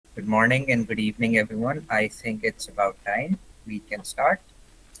Good morning and good evening, everyone. I think it's about time we can start.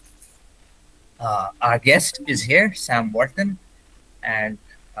 Our guest is here, Sam Wharton, and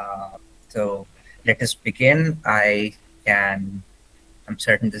uh, so let us begin. I'm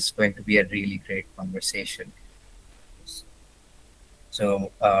certain this is going to be a really great conversation.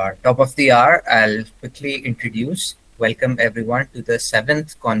 Top of the hour, I'll quickly welcome everyone to the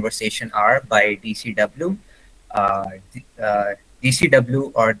seventh conversation hour by DCW.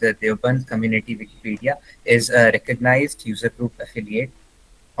 DCW, or the Deoband Community Wikipedia, is a recognized user group affiliate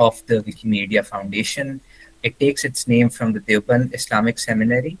of the Wikimedia Foundation. It takes its name from the Deoband Islamic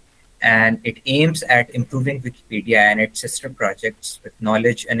Seminary, and it aims at improving Wikipedia and its sister projects with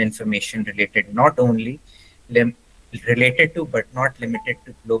knowledge and information related to but not limited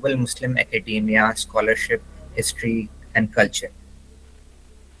to global Muslim academia, scholarship, history, and culture.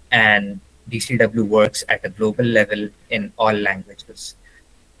 And DCW works at a global level in all languages.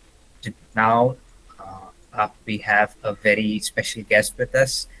 Now, we have a very special guest with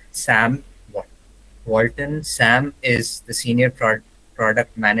us, Sam Walton. Sam is the Senior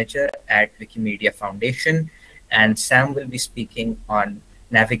Product Manager at Wikimedia Foundation, and Sam will be speaking on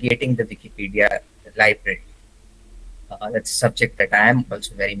navigating the Wikipedia library. That's a subject that I am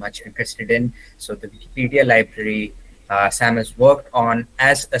also very much interested in. So the Wikipedia library, Sam has worked on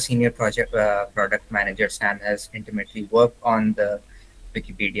as a senior product manager. Sam has intimately worked on the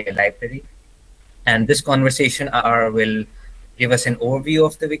Wikipedia library. And this conversation will give us an overview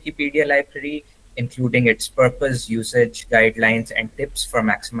of the Wikipedia library, including its purpose, usage, guidelines, and tips for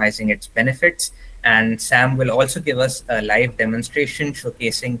maximizing its benefits. And Sam will also give us a live demonstration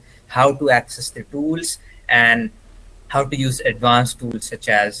showcasing how to access the tools and how to use advanced tools such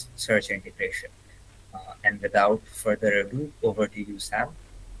as search integration. And without further ado, over to you, Sam.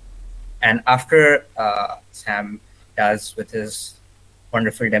 And after Sam does with his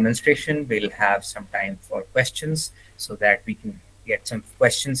wonderful demonstration, we'll have some time for questions so that we can get some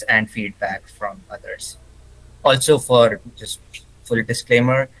questions and feedback from others. Also, for just full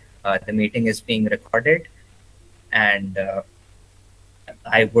disclaimer, the meeting is being recorded, and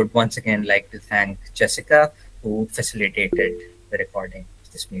I would once again like to thank Jessica, who facilitated the recording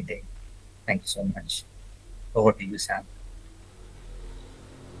of this meeting. Thank you so much. Over to you, Sam.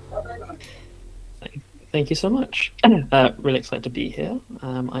 Thank you so much. Really excited to be here.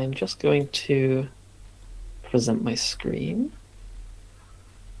 I'm just going to present my screen.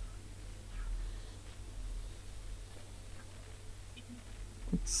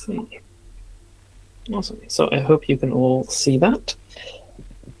 Let's see. Awesome. So I hope you can all see that.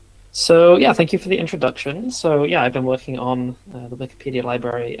 So yeah, thank you for the introduction. So yeah, I've been working on the Wikipedia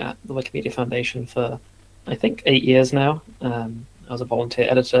library at the Wikimedia Foundation for, I think, 8 years now. I was a volunteer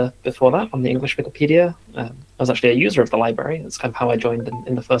editor before that on the English Wikipedia. I was actually a user of the library. That's kind of how I joined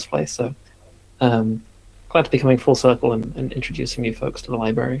in the first place. So glad to be coming full circle and introducing you folks to the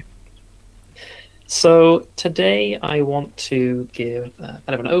library. So today I want to give kind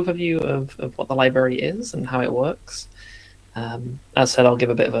of an overview of what the library is and how it works. As said, I'll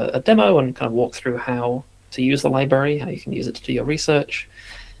give a bit of a demo and kind of walk through how to use the library, how you can use it to do your research.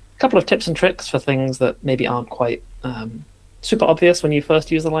 A couple of tips and tricks for things that maybe aren't quite super obvious when you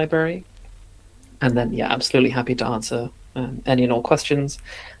first use the library. And then, yeah, absolutely happy to answer any and all questions.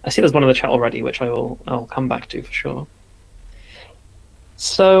 I see there's one in the chat already, which I'll come back to for sure.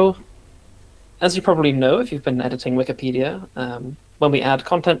 So, as you probably know, if you've been editing Wikipedia, when we add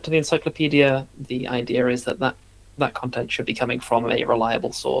content to the encyclopedia, the idea is that content should be coming from a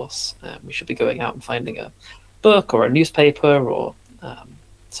reliable source. We should be going out and finding a book or a newspaper or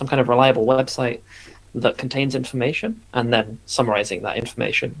some kind of reliable website that contains information and then summarizing that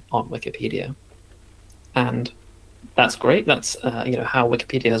information on Wikipedia. And that's great. That's how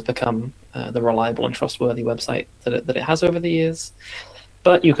Wikipedia has become the reliable and trustworthy website that it has over the years.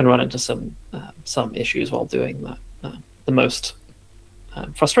 But you can run into some issues while doing that. The most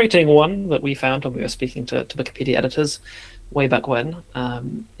frustrating one that we found when we were speaking to Wikipedia editors way back when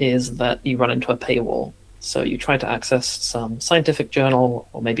is that you run into a paywall. So you try to access some scientific journal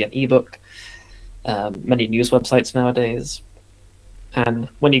or maybe an ebook, many news websites nowadays. And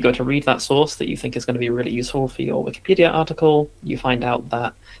when you go to read that source that you think is going to be really useful for your Wikipedia article, you find out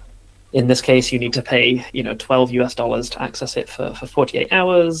that in this case, you need to pay, $12 US to access it for 48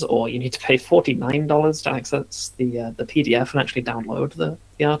 hours, or you need to pay $49 to access the PDF and actually download the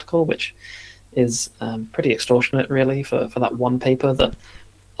article, which is pretty extortionate, really, for that one paper that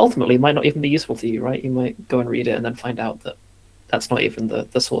ultimately might not even be useful to you, right? You might go and read it and then find out that that's not even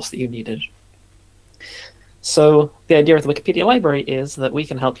the source that you needed. So the idea of the Wikipedia library is that we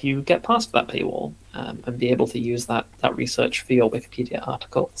can help you get past that paywall and be able to use that research for your Wikipedia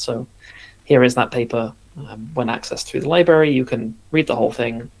article. So here is that paper. When accessed through the library, you can read the whole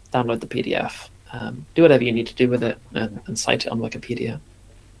thing, download the PDF, do whatever you need to do with it, and cite it on Wikipedia.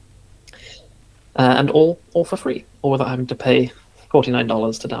 And all for free, or without having to pay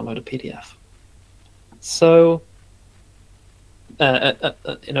 $49 to download a PDF. So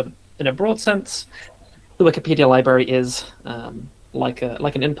in a broad sense, the Wikipedia library is like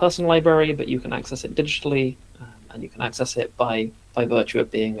an in-person library, but you can access it digitally, and you can access it by virtue of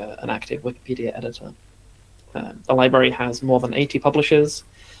being an active Wikipedia editor. The library has more than 80 publishers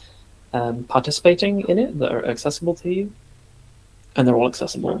participating in it that are accessible to you, and they're all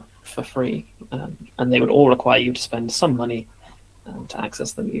accessible for free, and they would all require you to spend some money to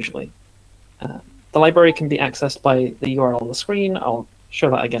access them usually. The library can be accessed by the URL on the screen. I'll show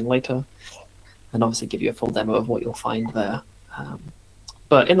that again later, and obviously give you a full demo of what you'll find there.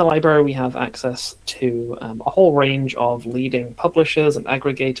 But in the library, we have access to a whole range of leading publishers and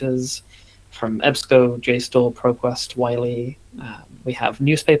aggregators, from EBSCO, JSTOR, ProQuest, Wiley. We have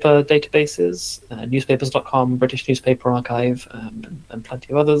newspaper databases, newspapers.com, British Newspaper Archive, and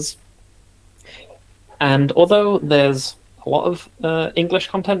plenty of others. And although there's a lot of English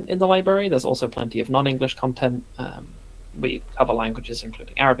content in the library, there's also plenty of non-English content. We cover languages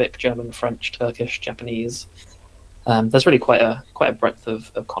including Arabic, German, French, Turkish, Japanese. There's really quite a breadth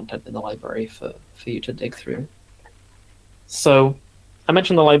of content in the library for you to dig through. So I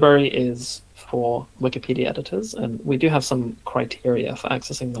mentioned the library is for Wikipedia editors, and we do have some criteria for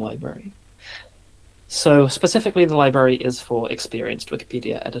accessing the library. So specifically, the library is for experienced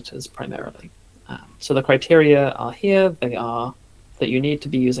Wikipedia editors primarily. So the criteria are here. They are that you need to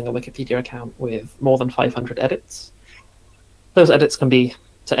be using a Wikipedia account with more than 500 edits. Those edits can be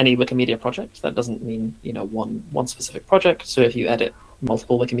to any Wikimedia project. That doesn't mean one specific project. So if you edit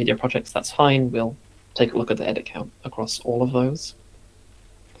multiple Wikimedia projects, that's fine. We'll take a look at the edit count across all of those.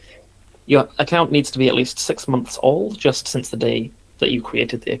 Your account needs to be at least 6 months old, just since the day that you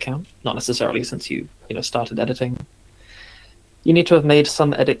created the account, not necessarily since you started editing. You need to have made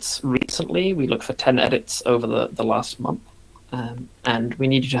some edits recently. We look for 10 edits over the last month, and we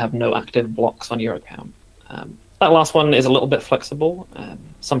need you to have no active blocks on your account. That last one is a little bit flexible.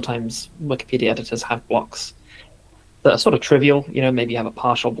 Sometimes Wikipedia editors have blocks that are sort of trivial. Maybe you have a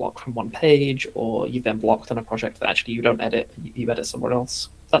partial block from one page, or you've been blocked on a project that actually you don't edit, you edit somewhere else.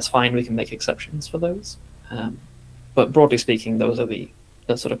 That's fine, we can make exceptions for those. But broadly speaking, those are the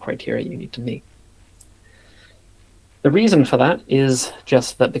sort of criteria you need to meet. The reason for that is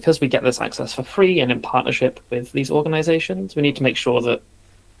just that because we get this access for free and in partnership with these organizations, we need to make sure that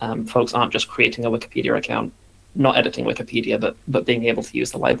folks aren't just creating a Wikipedia account, not editing Wikipedia, but being able to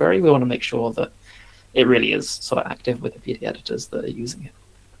use the library. We want to make sure that it really is sort of active Wikipedia editors that are using it.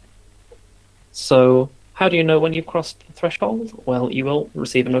 So how do you know when you've crossed the threshold? Well, you will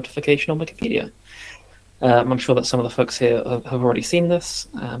receive a notification on Wikipedia. I'm sure that some of the folks here have already seen this,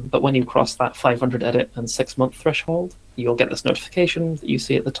 but when you cross that 500 edit and 6 month threshold, you'll get this notification that you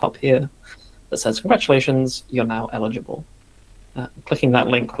see at the top here that says, congratulations, you're now eligible. Clicking that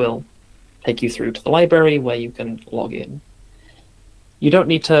link will take you through to the library where you can log in. You don't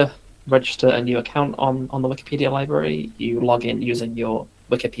need to register a new account on the Wikipedia library. You log in using your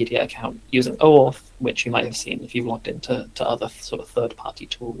Wikipedia account using OAuth, which you might have seen if you've logged into other sort of third-party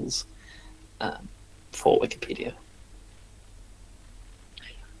tools for Wikipedia.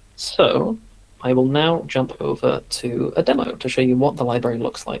 So I will now jump over to a demo to show you what the library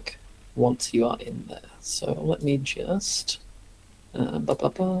looks like once you are in there. So let me just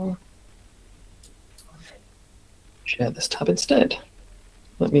share this tab instead.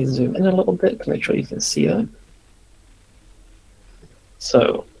 Let me zoom in a little bit to make sure you can see that.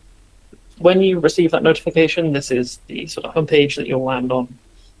 So when you receive that notification, this is the sort of homepage that you'll land on.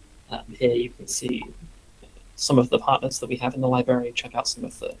 Here you can see some of the partners that we have in the library, check out some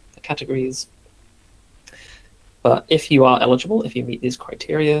of the categories. But if you are eligible, if you meet these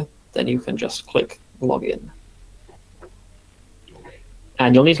criteria, then you can just click Login.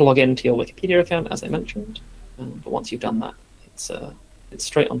 And you'll need to log into your Wikipedia account, as I mentioned. But once you've done that, it's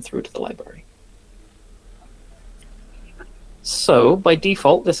straight on through to the library. So by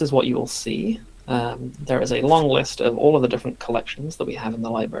default, this is what you will see. There is a long list of all of the different collections that we have in the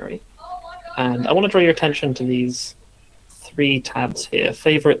library. And I want to draw your attention to these 3 tabs here: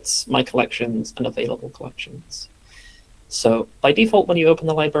 Favorites, My Collections, and Available Collections. So by default, when you open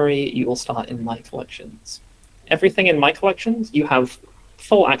the library, you will start in My Collections. Everything in My Collections you have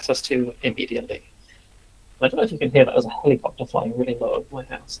full access to immediately. I don't know if you can hear that. There's a helicopter flying really low over my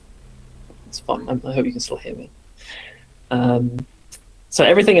house. It's fun. I hope you can still hear me. So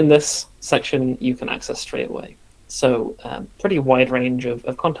everything in this section you can access straight away. So pretty wide range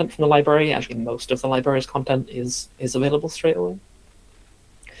of content from the library. Actually, most of the library's content is available straight away.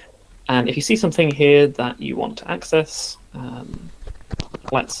 And if you see something here that you want to access,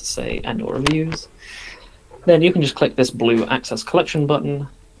 let's say annual reviews, then you can just click this blue Access Collection button,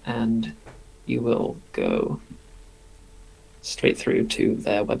 and you will go straight through to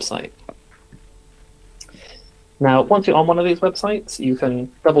their website. Now, once you're on one of these websites, you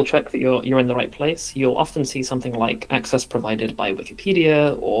can double check that you're in the right place. You'll often see something like access provided by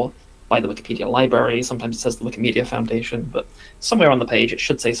Wikipedia or by the Wikipedia Library. Sometimes it says the Wikimedia Foundation, but somewhere on the page it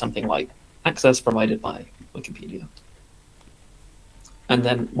should say something like access provided by Wikipedia. And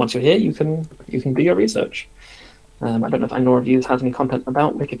then once you're here, you can do your research. I don't know if Annual Reviews has any content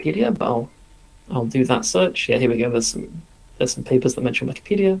about Wikipedia, but I'll do that search. Yeah, here we go. There's some papers that mention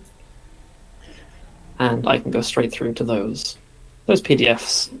Wikipedia, and I can go straight through to those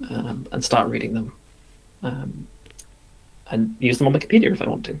PDFs and start reading them, and use them on Wikipedia if I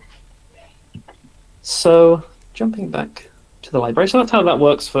want to. So jumping back to the library, so that's how that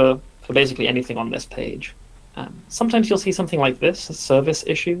works for basically anything on this page. Sometimes you'll see something like this, a service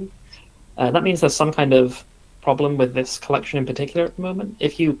issue. That means there's some kind of problem with this collection in particular at the moment.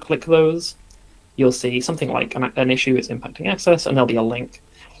 If you click those, you'll see something like an issue is impacting access, and there'll be a link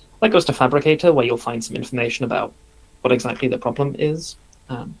that goes to Fabricator where you'll find some information about what exactly the problem is.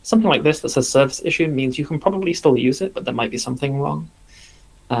 Something like this that says service issue means you can probably still use it, but there might be something wrong.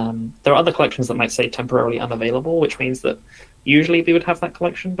 There are other collections that might say temporarily unavailable, which means that usually we would have that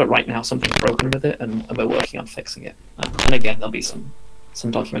collection, but right now something's broken with it, and we're working on fixing it. And again, there'll be some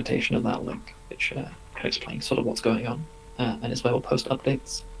documentation of that link, which can explain sort of what's going on, and is where we'll post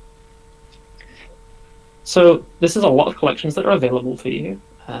updates. So this is a lot of collections that are available for you.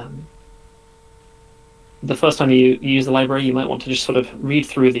 The first time you use the library, you might want to just sort of read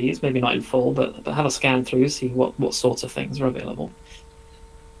through these, maybe not in full, but have a scan through, see what sorts of things are available.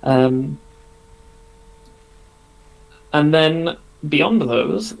 And then beyond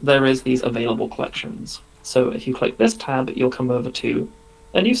those, there is these available collections. So if you click this tab, you'll come over to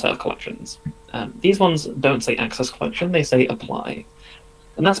a new set of collections. These ones don't say Access Collection, they say Apply.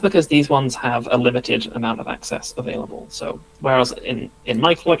 And that's because these ones have a limited amount of access available. So whereas in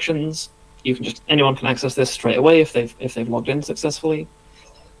my collections, anyone can access this straight away if they've logged in successfully.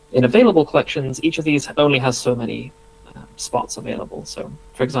 In available collections, each of these only has so many spots available. So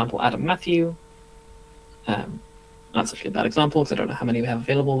for example, Adam Matthew, that's actually a bad example because I don't know how many we have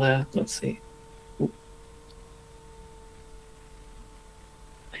available there. Let's see.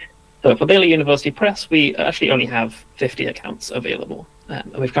 So for Baylor University Press, we actually only have 50 accounts available,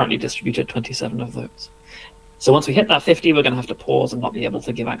 and we've currently distributed 27 of those. So once we hit that 50, we're going to have to pause and not be able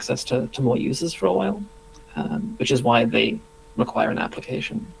to give access to more users for a while, which is why they require an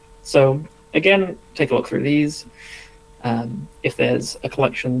application. So again, take a look through these. If there's a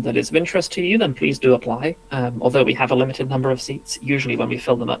collection that is of interest to you, then please do apply. Although we have a limited number of seats, usually when we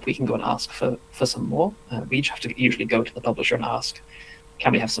fill them up, we can go and ask for some more. We each have to usually go to the publisher and ask,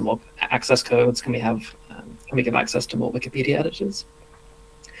 can we have some more access codes? Can we give access to more Wikipedia editors?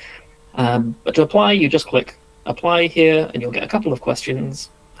 But to apply, you just click Apply here, and you'll get a couple of questions.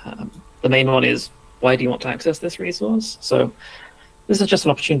 The main one is, why do you want to access this resource? So this is just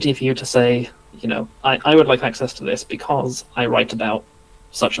an opportunity for you to say, I would like access to this because I write about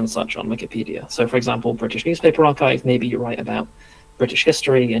such and such on Wikipedia. So for example, British Newspaper Archive, maybe you write about British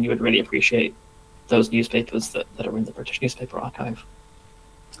history and you would really appreciate those newspapers that are in the British Newspaper Archive.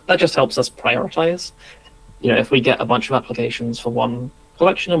 That just helps us prioritize. If we get a bunch of applications for one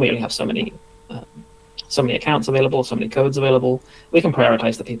collection and we only have so many accounts available, so many codes available, we can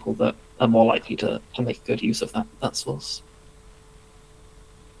prioritize the people that are more likely to make good use of that source.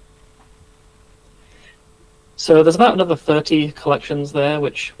 So there's about another 30 collections there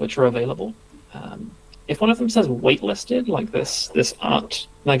which are available. If one of them says waitlisted, like this art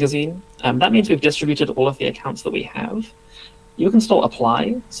magazine, that means we've distributed all of the accounts that we have. You can still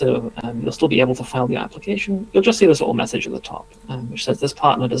apply, so you'll still be able to file the application. You'll just see this little message at the top, which says this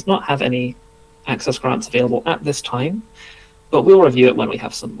partner does not have any access grants available at this time, but we'll review it when we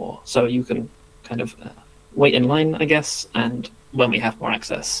have some more. So you can kind of wait in line, I guess, and when we have more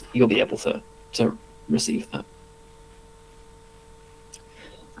access, you'll be able to receive that.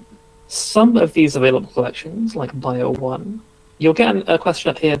 Some of these available collections, like Bio 1, you'll get a question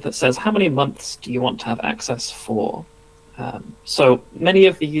up here that says, how many months do you want to have access for? So many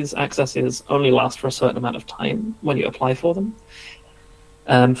of these accesses only last for a certain amount of time when you apply for them.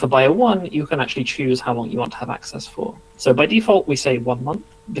 For Bio 1, you can actually choose how long you want to have access for. So by default, we say 1 month,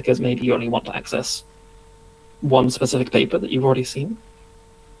 because maybe you only want to access one specific paper that you've already seen.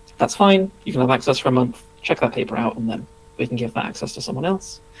 That's fine. You can have access for a month, check that paper out, and then we can give that access to someone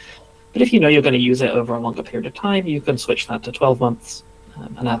else. But if you know you're going to use it over a longer period of time, you can switch that to 12 months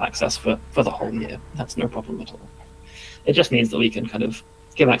and have access for the whole year. That's no problem at all. It just means that we can kind of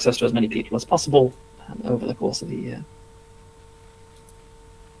give access to as many people as possible over the course of the year.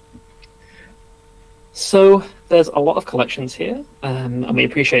 So there's a lot of collections here, and we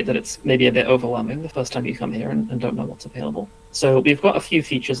appreciate that it's maybe a bit overwhelming the first time you come here and don't know what's available. So we've got a few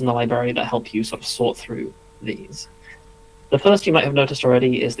features in the library that help you sort of sort through these. The first you might have noticed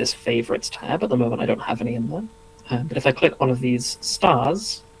already is this favorites tab. At the moment I don't have any in there, but if I click one of these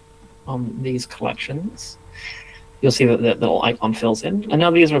stars on these collections, you'll see that the little icon fills in, and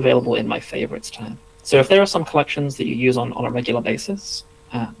now these are available in my favorites tab. So if there are some collections that you use on a regular basis,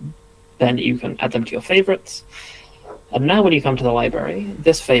 then you can add them to your favorites. And now when you come to the library,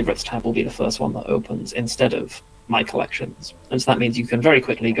 this favorites tab will be the first one that opens instead of my collections. And so that means you can very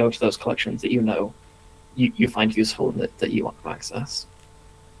quickly go to those collections that you know you find useful that you want to access.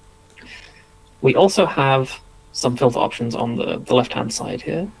 We also have some filter options on the left-hand side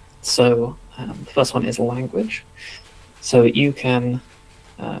here. So the first one is language. So you can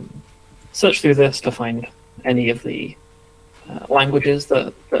search through this to find any of the languages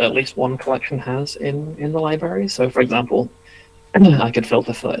that at least one collection has in the library. So for example, I could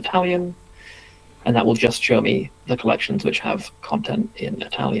filter for Italian, and that will just show me the collections which have content in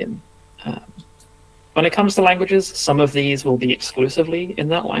Italian. When it comes to languages, some of these will be exclusively in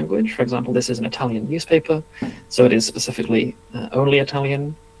that language. For example, this is an Italian newspaper, so it is specifically only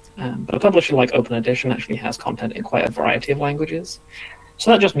Italian. But a publisher like Open Edition actually has content in quite a variety of languages.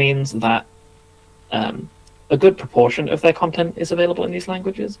 So that just means that a good proportion of their content is available in these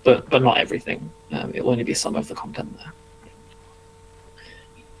languages, but not everything. It will only be some of the content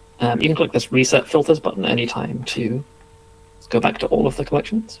there. You can click this Reset Filters button anytime to go back to all of the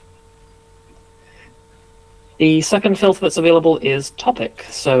collections. The second filter that's available is topic.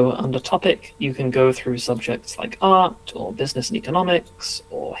 So under topic, you can go through subjects like art, or business and economics,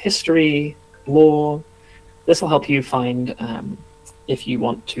 or history, law. This will help you find, if you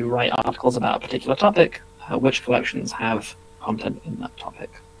want to write articles about a particular topic, which collections have content in that topic.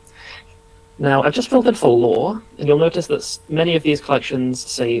 Now, I've just filtered for law, and you'll notice that many of these collections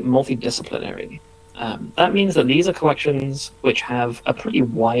say multidisciplinary. That means that these are collections which have a pretty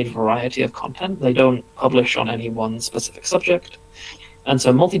wide variety of content. They don't publish on any one specific subject. And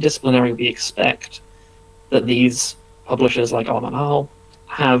so multidisciplinary, we expect that these publishers like Al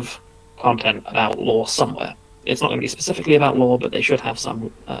have content about law somewhere. It's not going to be specifically about law, but they should have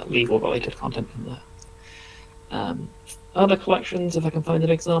some legal-related content in there. Other collections, if I can find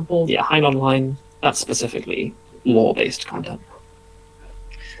an example, yeah, Hein Online, that's specifically law-based content.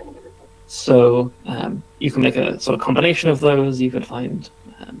 So you can make a sort of combination of those. You could find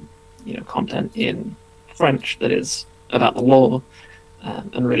content in French that is about the law,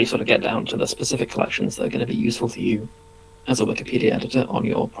 and really sort of get down to the specific collections that are going to be useful to you as a Wikipedia editor on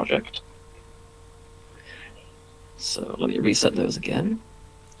your project. So let me reset those again.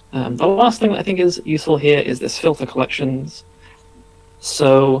 The last thing that I think is useful here is this filter collections.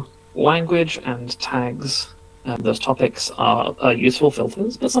 So language and tags, those topics are useful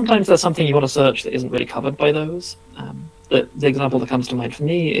filters, but sometimes there's something you want to search that isn't really covered by those. The example that comes to mind for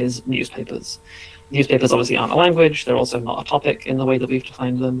me is newspapers. Newspapers obviously aren't a language, they're also not a topic in the way that we've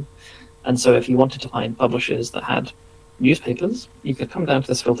defined them. And so if you wanted to find publishers that had newspapers, you could come down to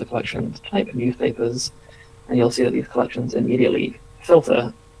this filter collection, type newspapers, and you'll see that these collections immediately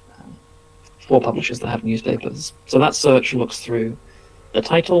filter for publishers that have newspapers. So that search looks through the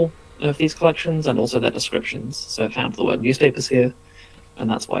title of these collections and also their descriptions. So it found the word newspapers here, and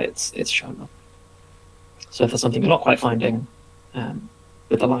that's why it's shown up. So if there's something you're not quite finding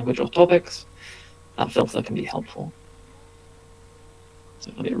with the language or topics, that filter can be helpful.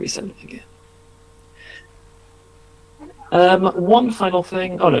 So let me reset it again. One final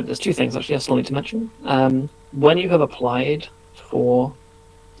thing, oh no, there's two things actually I still need to mention. When you have applied for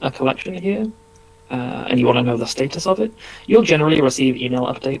a collection here, and you want to know the status of it, you'll generally receive email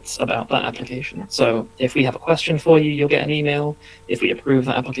updates about that application. So if we have a question for you, you'll get an email. If we approve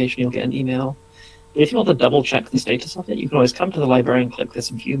that application, you'll get an email. But if you want to double check the status of it, you can always come to the library and click this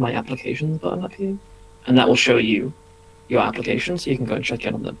View My Applications button up here, and that will show you your application, so you can go and check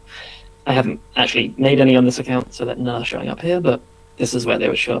in on them. I haven't actually made any on this account, so that none are showing up here, but this is where they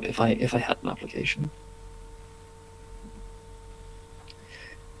would show up if I had an application.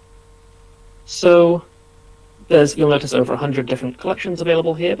 So you'll notice over 100 different collections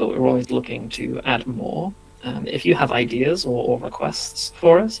available here, but we're always looking to add more. If you have ideas or requests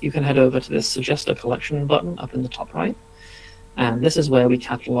for us, you can head over to this Suggest a Collection button up in the top right. And this is where we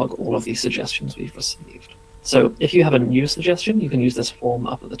catalog all of these suggestions we've received. So if you have a new suggestion, you can use this form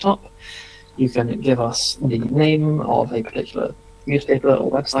up at the top. You can give us the name of a particular newspaper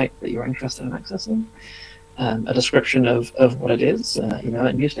or website that you're interested in accessing, a description of what it is,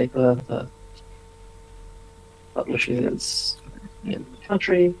 a newspaper that publishes in the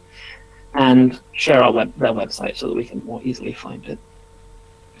country, and share their website so that we can more easily find it.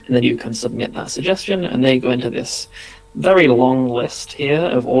 And then you can submit that suggestion, and they go into this very long list here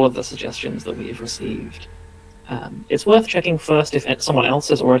of all of the suggestions that we've received. It's worth checking first if someone else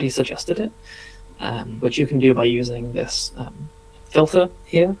has already suggested it, which you can do by using this filter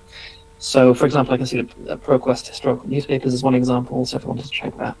here. So, for example, I can see that ProQuest Historical Newspapers is one example, so if I wanted to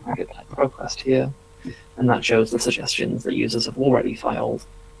check that, I could type ProQuest here, and that shows the suggestions that users have already filed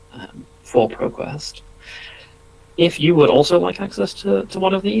for ProQuest. If you would also like access to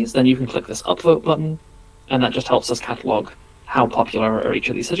one of these, then you can click this upvote button, and that just helps us catalog how popular are each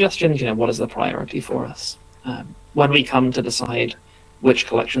of these suggestions, what is the priority for us. When we come to decide which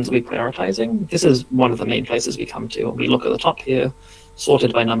collections we're prioritizing, this is one of the main places we come to. We look at the top here,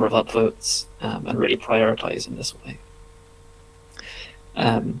 sorted by number of upvotes, and really prioritize in this way.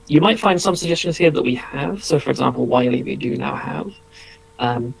 You might find some suggestions here that we have. So, for example, Wiley we do now have.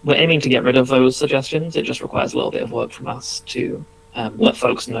 We're aiming to get rid of those suggestions. It just requires a little bit of work from us to let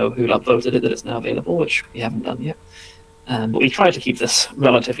folks know who'd upvoted it that it's now available, which we haven't done yet. But we try to keep this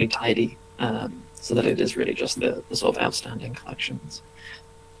relatively tidy so that it is really just the sort of outstanding collections.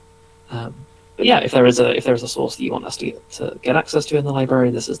 But yeah, if there is a source that you want us to get access to in the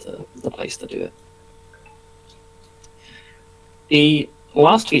library, this is the place to do it. The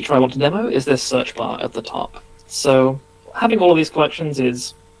last feature I want to demo is this search bar at the top. So having all of these collections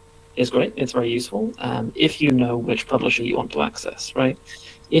is great. It's very useful if you know which publisher you want to access, right?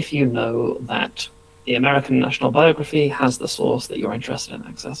 If you know that the American National Biography has the source that you're interested in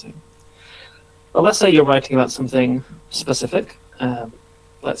accessing. But let's say you're writing about something specific.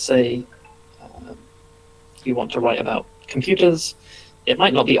 Let's say you want to write about computers. It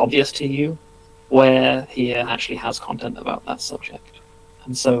might not be obvious to you where here actually has content about that subject.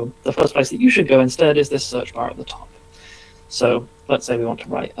 And so the first place that you should go instead is this search bar at the top. So let's say we want to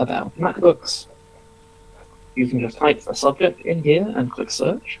write about MacBooks. You can just type the subject in here and click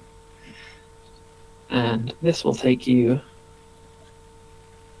search. And this will take you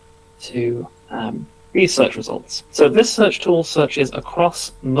to these search results. So this search tool searches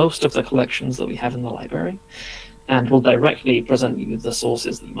across most of the collections that we have in the library and will directly present you the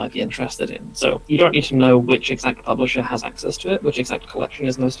sources that you might be interested in. So you don't need to know which exact publisher has access to it, which exact collection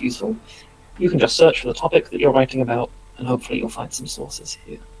is most useful. You can just search for the topic that you're writing about, and hopefully you'll find some sources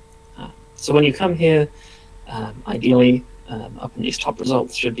here. So when you come here, ideally, up in these top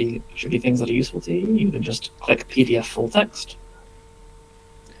results should be things that are useful to you. You can just click PDF full text,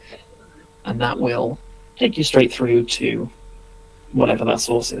 and that will take you straight through to whatever that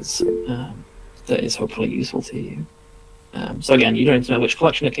source is that is hopefully useful to you. So again, you don't need to know which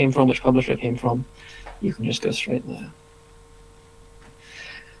collection it came from, which publisher it came from. You can just go straight there.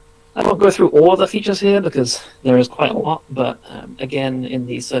 I won't go through all of the features here because there is quite a lot, but again, in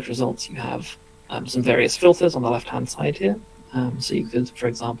these search results, you have some various filters on the left-hand side here. So you could, for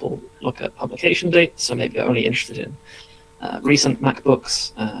example, look at publication dates, so maybe you're only interested in recent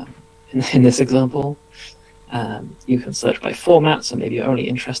MacBooks in this example. You can search by format, so maybe you're only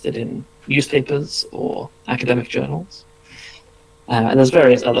interested in newspapers or academic journals. And there's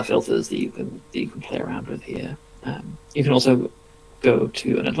various other filters that you can play around with here. You can also go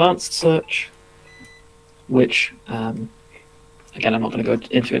to an advanced search, which, again, I'm not going to go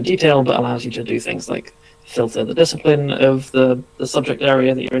into in detail, but allows you to do things like filter the discipline of the subject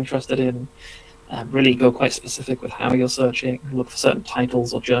area that you're interested in, really go quite specific with how you're searching, look for certain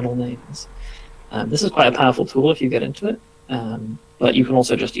titles or journal names. This is quite a powerful tool if you get into it, but you can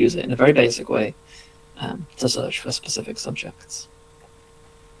also just use it in a very basic way to search for specific subjects.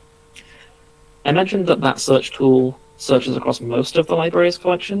 I mentioned that search tool searches across most of the library's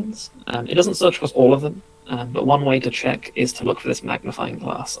collections. It doesn't search across all of them, but one way to check is to look for this magnifying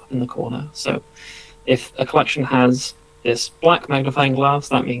glass up in the corner. So if a collection has this black magnifying glass,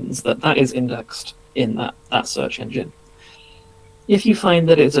 that means that is indexed in that search engine. If you find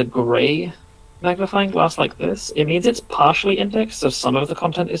that it's a gray magnifying glass like this, it means it's partially indexed, so some of the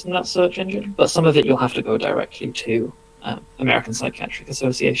content is in that search engine, but some of it you'll have to go directly to American Psychiatric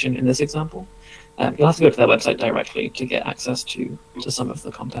Association in this example. You'll have to go to their website directly to get access to some of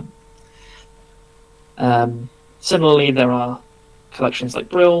the content. Similarly, there are collections like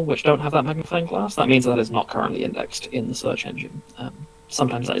Brill, which don't have that magnifying glass, that means that is not currently indexed in the search engine.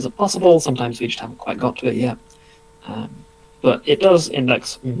 Sometimes that isn't possible, sometimes we just haven't quite got to it yet. But it does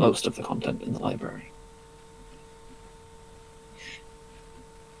index most of the content in the library.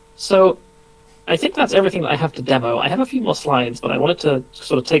 So I think that's everything that I have to demo. I have a few more slides, but I wanted to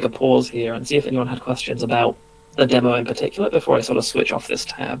sort of take a pause here and see if anyone had questions about the demo in particular before I sort of switch off this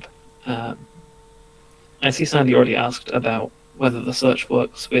tab. I see Sandy already asked about whether the search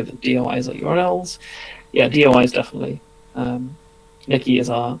works with DOIs or URLs. Yeah, DOIs definitely. Nikki is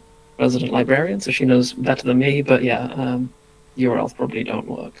our resident librarian, so she knows better than me, but yeah, URLs probably don't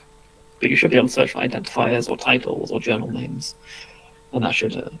work. But you should be able to search for identifiers or titles or journal names, and that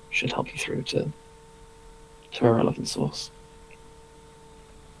should help you through to a relevant source.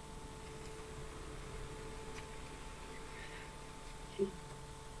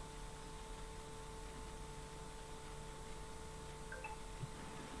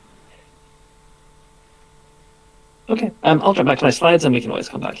 Okay, I'll jump back to my slides and we can always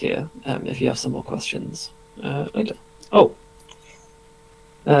come back here if you have some more questions later. Oh,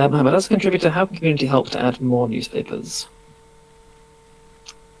 Mohammed, as a contributor, how can community help to add more newspapers?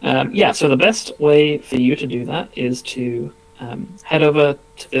 Yeah, so the best way for you to do that is to head over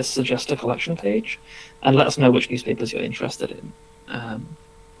to this Suggest a Collection page and let us know which newspapers you're interested in.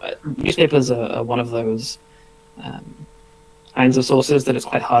 Newspapers are one of those kinds of sources that it's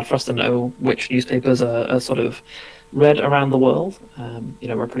quite hard for us to know which newspapers are sort of read around the world.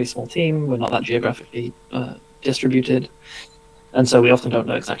 We're a pretty small team, we're not that geographically distributed, and so we often don't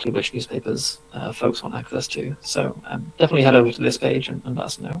know exactly which newspapers folks want access to. So definitely head over to this page and let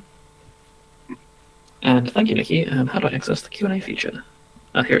us know. And thank you, Nikki. How do I access the Q&A feature?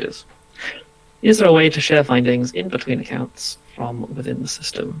 Here it is. Is there a way to share findings in between accounts from within the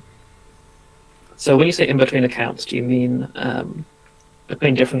system? So when you say in between accounts, do you mean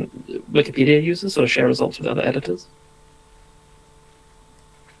between different Wikipedia users, or share results with other editors?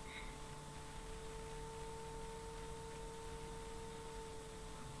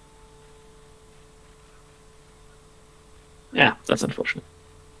 Yeah, that's unfortunate.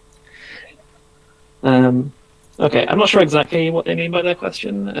 Okay, I'm not sure exactly what they mean by that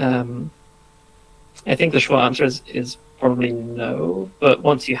question. I think the short answer is probably no, but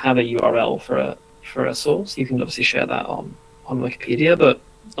once you have a URL for a source, you can obviously share that on Wikipedia, but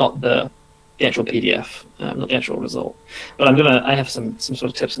not the actual PDF, not the actual result. But I have some sort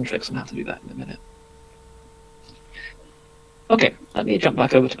of tips and tricks on how to do that in a minute. Okay, let me jump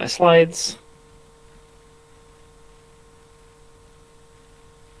back over to my slides.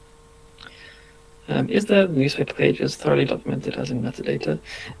 Is the newspaper pages thoroughly documented as in metadata?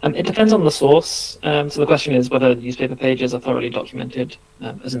 It depends on the source. So the question is whether newspaper pages are thoroughly documented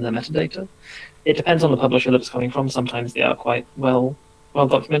as in their metadata. It depends on the publisher that it's coming from. Sometimes they are quite well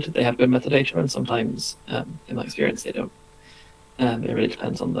documented. They have good metadata, and sometimes, in my experience, they don't. It really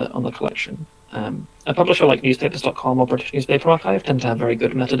depends on the collection. A publisher like newspapers.com or British Newspaper Archive tend to have very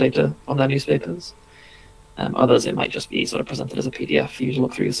good metadata on their newspapers. Others, it might just be sort of presented as a PDF for you to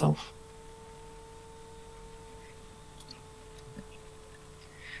look through yourself.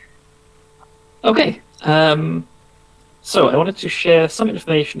 Okay, so I wanted to share some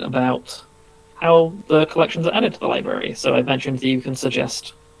information about how the collections are added to the library. So I mentioned that you can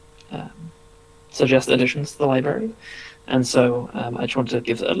suggest additions to the library, and so I just wanted to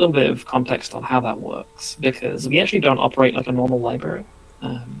give a little bit of context on how that works, because we actually don't operate like a normal library.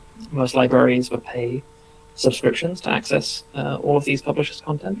 Most libraries would pay subscriptions to access all of these publishers'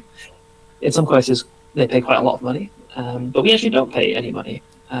 content. In some cases, they pay quite a lot of money, but we actually don't pay any money.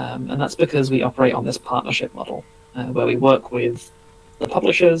 And that's because we operate on this partnership model, where we work with the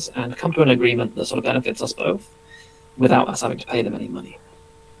publishers and come to an agreement that sort of benefits us both without us having to pay them any money.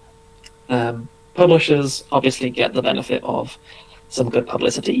 Publishers obviously get the benefit of some good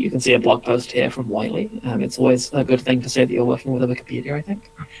publicity. You can see a blog post here from Wiley. It's always a good thing to say that you're working with a Wikipedia, I think.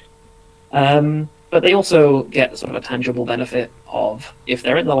 But they also get sort of a tangible benefit of, if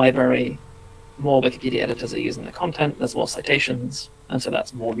they're in the library, more Wikipedia editors are using their content, there's more citations, and so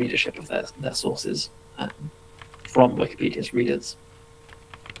that's more readership of their sources from Wikipedia's readers.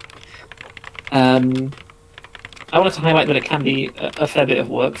 I wanted to highlight that it can be a fair bit of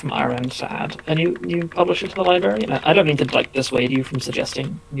work from our end to add a new publisher to the library. And I don't mean to dissuade you from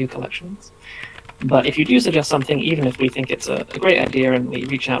suggesting new collections, but if you do suggest something, even if we think it's a great idea and we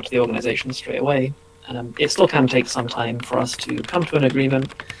reach out to the organization straight away, it still can take some time for us to come to an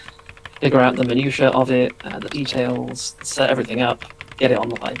agreement, figure out the minutiae of it, the details, set everything up, get it on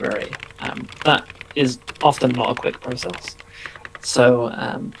the library. That is often not a quick process. So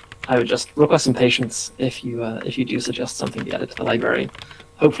I would just request some patience if you do suggest something be added to the library.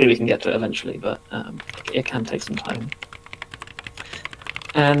 Hopefully we can get to it eventually, but it can take some time.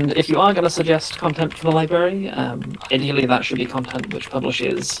 And if you are going to suggest content for the library, ideally that should be content which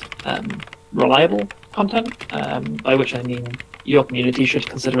publishes reliable content, by which I mean your community should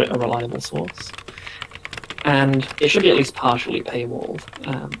consider it a reliable source. And it should be at least partially paywalled.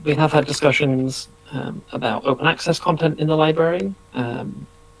 We have had discussions about open access content in the library.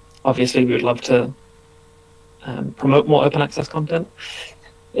 Obviously, we would love to promote more open access content.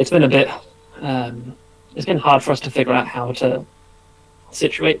 It's been a bit, it's been hard for us to figure out how to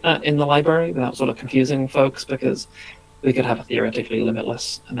situate that in the library without sort of confusing folks, because we could have a theoretically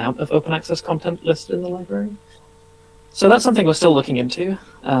limitless amount of open access content listed in the library. So that's something we're still looking into,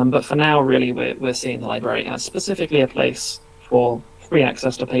 but for now, really, we're seeing the library as specifically a place for free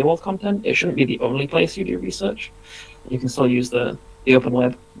access to paywall content. It shouldn't be the only place you do research. You can still use the open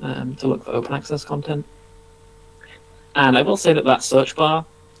web to look for open access content. And I will say that search bar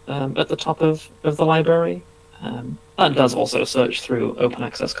at the top of the library, that does also search through open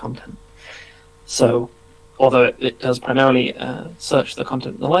access content. So although it does primarily search the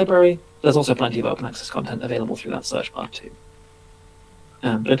content in the library, there's also plenty of open access content available through that search bar too.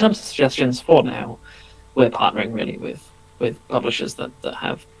 But in terms of suggestions, for now, we're partnering really with publishers that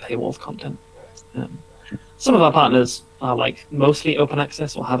have paywall content. Some of our partners are like mostly open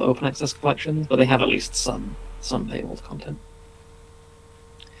access or have open access collections, but they have at least some paywall content.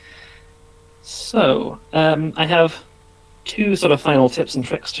 So I have two sort of final tips and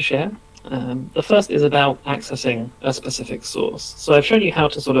tricks to share. The first is about accessing a specific source. So I've shown you how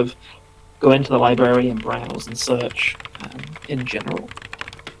to sort of go into the library and browse and search in general.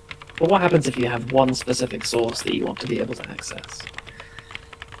 But what happens if you have one specific source that you want to be able to access?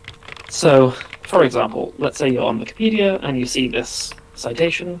 So, for example, let's say you're on Wikipedia and you see this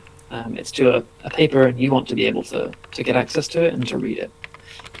citation. It's to a paper and you want to be able to get access to it and to read it.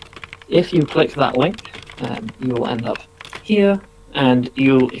 If you click that link, you will end up here, and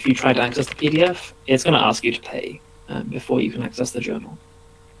if you try to access the PDF, it's going to ask you to pay before you can access the journal.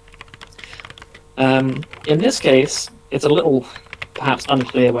 In this case, it's a little perhaps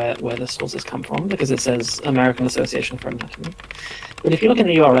unclear where the sources come from, because it says American Association for Anatomy. But if you look in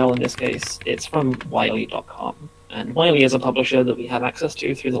the URL in this case, it's from Wiley.com, and Wiley is a publisher that we have access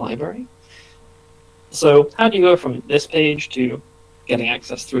to through the library. So how do you go from this page to getting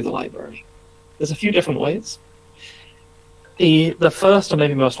access through the library? There's a few different ways. The first, or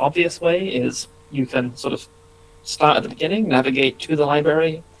maybe most obvious way, is you can sort of start at the beginning, navigate to the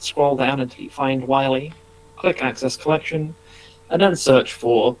library, scroll down until you find Wiley, click Access Collection, and then search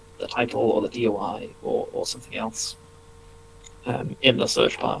for the title or the DOI or something else in the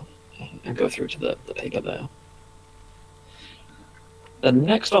search bar, and go through to the paper there. The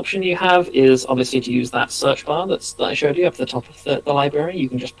next option you have is obviously to use that search bar that I showed you up at the top of the library. You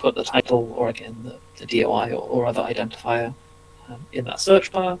can just put the title or, again, the DOI or other identifier in that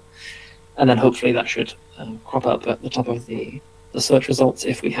search bar, and then hopefully that should crop up at the top of the search results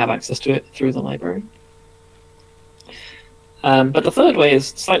if we have access to it through the library. But the third way is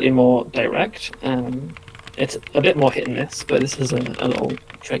slightly more direct. It's a bit more hit and miss, but this is a little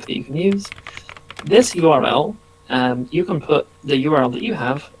trick that you can use. This URL, you can put the URL that you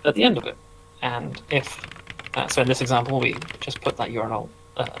have at the end of it. And if, so in this example, we just put that URL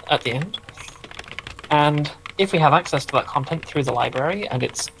at the end. And if we have access to that content through the library and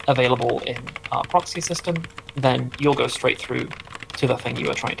it's available in our proxy system, then you'll go straight through to the thing you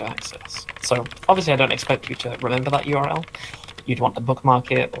were trying to access. So obviously I don't expect you to remember that URL. You'd want to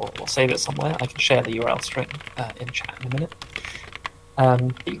bookmark it or save it somewhere. I can share the URL string in chat in a minute.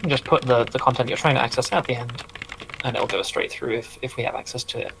 You can just put the content you're trying to access at the end, and it'll go straight through if we have access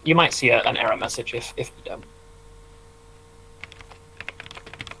to it. You might see an error message if we don't.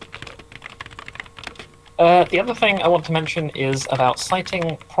 The other thing I want to mention is about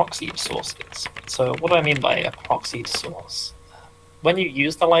citing proxied sources. So what do I mean by a proxied source? When you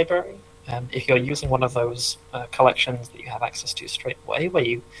use the library, if you're using one of those collections that you have access to straight away, where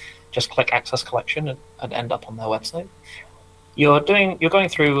you just click Access Collection and end up on their website, you're going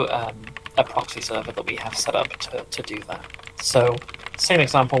through a proxy server that we have set up to do that. So same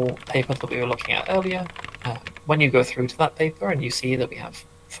example paper that we were looking at earlier. When you go through to that paper and you see that we have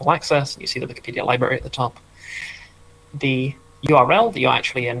full access, and you see the Wikipedia library at the top, the URL that you're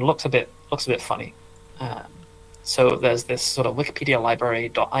actually in looks a bit funny. So there's this sort of Wikipedia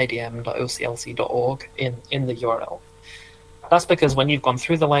library.idm.oclc.org in the URL. That's because when you've gone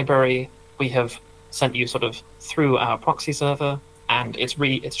through the library, we have sent you sort of through our proxy server, and it's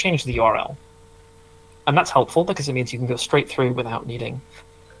changed the URL. And that's helpful because it means you can go straight through without needing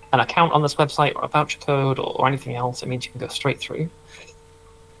an account on this website or a voucher code or anything else, it means you can go straight through.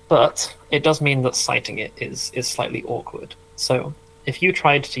 But it does mean that citing it is slightly awkward. So if you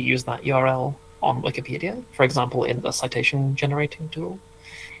tried to use that URL on Wikipedia, for example, in the citation generating tool,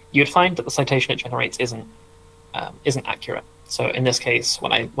 you'd find that the citation it generates isn't accurate. So in this case,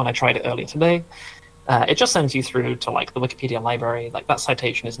 when I tried it earlier today, it just sends you through to like the Wikipedia library. Like that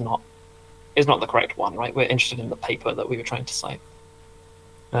citation is not the correct one, right? We're interested in the paper that we were trying to cite,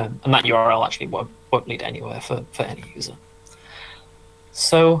 and that URL actually won't lead anywhere for any user.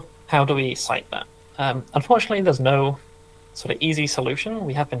 So how do we cite that? Unfortunately, there's no sort of easy solution.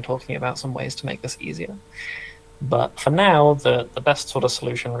 We have been talking about some ways to make this easier, but for now, the best sort of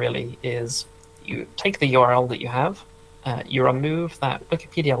solution really is you take the URL that you have, you remove that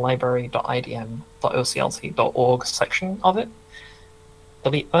Wikipedia library.idm.oclc.org section of it,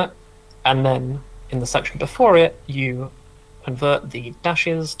 delete that, and then in the section before it, you convert the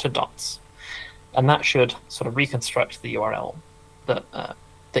dashes to dots, and that should sort of reconstruct the URL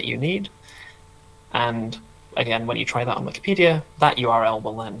that you need. And again, when you try that on Wikipedia, that URL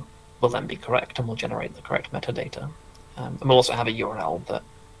will then be correct and will generate the correct metadata. And we'll also have a URL that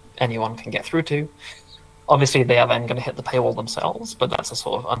anyone can get through to. Obviously, they are then going to hit the paywall themselves, but that's a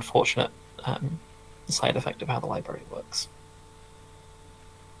sort of unfortunate side effect of how the library works.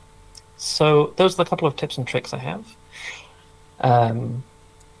 So those are the couple of tips and tricks I have.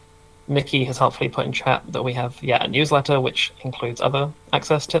 Nikki has helpfully put in chat that we have a newsletter which includes other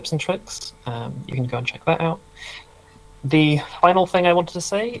access tips and tricks. You can go and check that out. The final thing I wanted to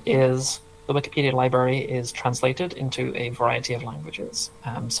say is the Wikipedia library is translated into a variety of languages.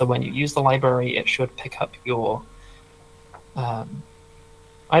 So when you use the library, it should pick up your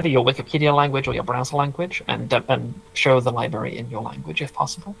either your Wikipedia language or your browser language and show the library in your language if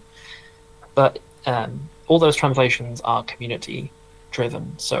possible. But all those translations are community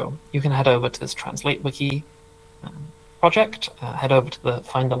driven. So you can head over to this Translate Wiki project, head over to the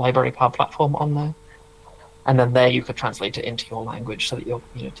Find the Library Power platform on there, and then there you could translate it into your language so that your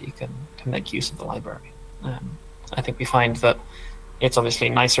community can make use of the library. I think we find that it's obviously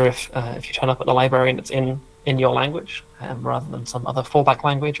nicer if you turn up at the library and it's in your language rather than some other fallback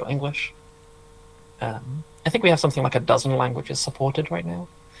language or English. I think we have something like a dozen languages supported right now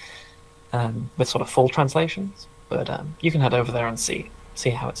with sort of full translations, but you can head over there and see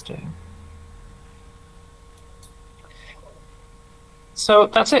how it's doing. So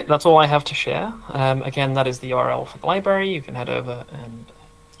that's it. That's all I have to share. Again, that is the URL for the library. You can head over and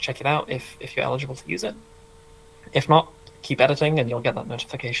check it out if you're eligible to use it. If not, keep editing and you'll get that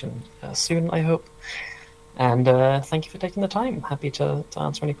notification soon, I hope. And thank you for taking the time. I'm happy to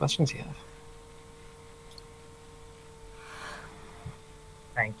answer any questions you have.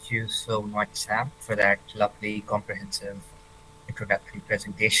 Thank you so much, Sam, for that lovely, comprehensive introductory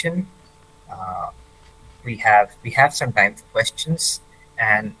presentation. We have some time for questions,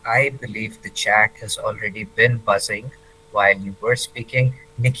 and I believe the chat has already been buzzing while you were speaking.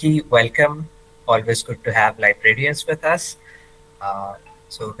 Nikki, welcome. Always good to have librarians with us.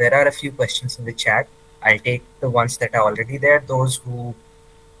 So there are a few questions in the chat. I'll take the ones that are already there. Those who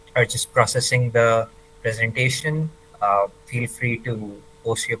are just processing the presentation, feel free to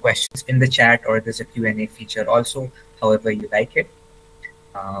post your questions in the chat, or there's a Q&A feature also, however you like it.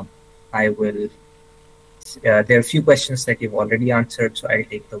 I will. There are a few questions that you've already answered, so I'll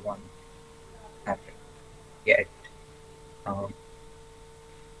take the one after. Yeah.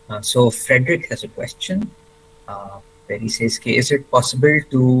 So Frederick has a question where he says, is it possible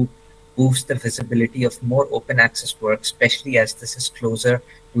to boost the visibility of more open access work, especially as this is closer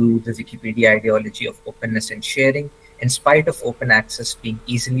to the Wikipedia ideology of openness and sharing? In spite of open access being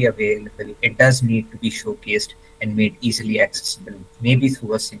easily available, it does need to be showcased and made easily accessible, maybe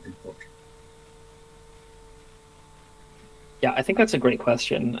through a single portal. Yeah, I think that's a great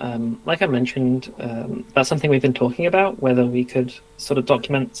question. Like I mentioned, that's something we've been talking about, whether we could sort of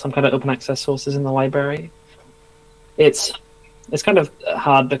document some kind of open access sources in the library. It's kind of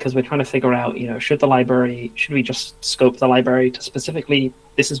hard because we're trying to figure out, should we just scope the library to specifically,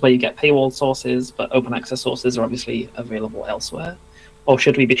 this is where you get paywall sources, but open access sources are obviously available elsewhere? Or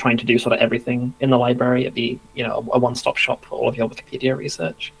should we be trying to do sort of everything in the library? It'd be, a one-stop shop for all of your Wikipedia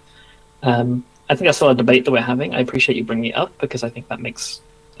research. I think that's still a debate that we're having. I appreciate you bringing it up because I think that makes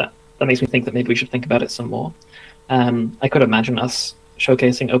me think that maybe we should think about it some more. I could imagine us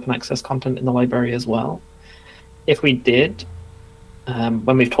showcasing open access content in the library as well. If we did,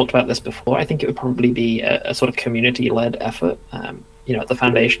 when we've talked about this before, I think it would probably be a sort of community-led effort. At the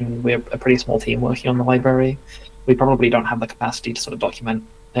foundation, we're a pretty small team working on the library. We probably don't have the capacity to sort of document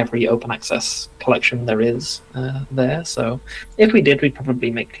every open access collection there is there. So if we did, we'd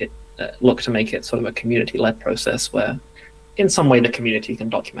probably make it look to make it sort of a community-led process where in some way the community can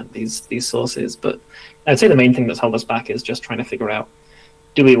document these sources. But I'd say the main thing that's held us back is just trying to figure out,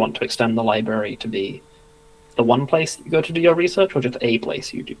 do we want to extend the library to be the one place you go to do your research, or just a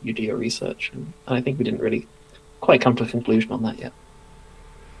place you do your research? And I think we didn't really quite come to a conclusion on that yet.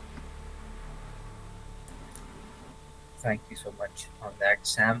 Thank you so much on that,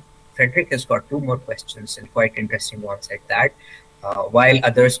 Sam. Frederick has got two more questions, and quite interesting ones at that. While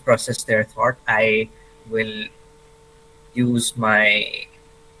others process their thought, I will use my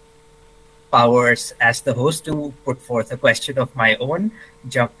powers as the host to put forth a question of my own,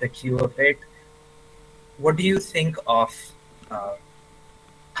 jump the queue a bit. What do you think of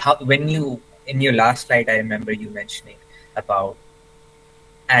how, when you, in your last slide, I remember you mentioning about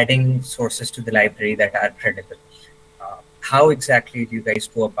adding sources to the library that are credible. How exactly do you guys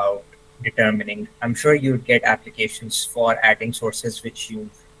go about determining? I'm sure you'd get applications for adding sources which you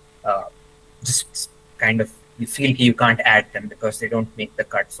just kind of, you feel you can't add them because they don't make the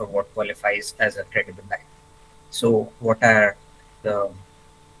cut for what qualifies as a credible library. So what are the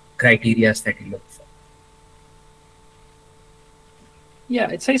criteria that you look for? Yeah,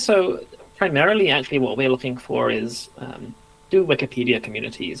 I'd say so. Primarily, actually, what we're looking for is do Wikipedia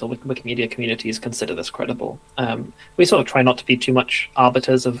communities or Wikimedia communities consider this credible? We sort of try not to be too much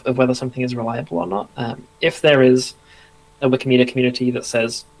arbiters of whether something is reliable or not. If there is a Wikimedia community that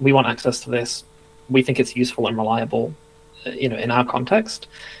says, we want access to this, we think it's useful and reliable, in our context,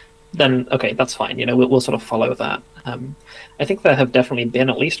 then okay, that's fine. We'll sort of follow that. I think there have definitely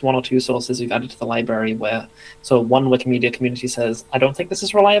been at least one or two sources we've added to the library where, so one Wikimedia community says, I don't think this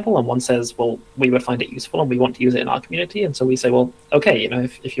is reliable, and one says, well, we would find it useful and we want to use it in our community. And so we say, well, okay,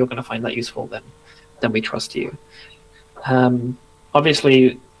 if you're going to find that useful, then we trust you.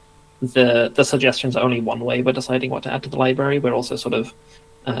 Obviously, the suggestions are only one way we're deciding what to add to the library. We're also sort of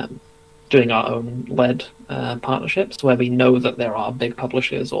doing our own led partnerships where we know that there are big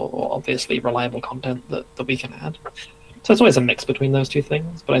publishers or obviously reliable content that we can add. So it's always a mix between those two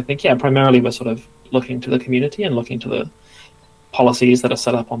things. But I think, yeah, primarily we're sort of looking to the community and looking to the policies that are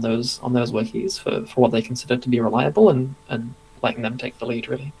set up on those wikis for what they consider to be reliable and letting them take the lead,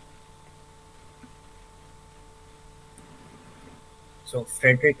 really. So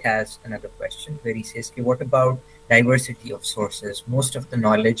Frederick has another question where he says, okay, what about diversity of sources? Most of the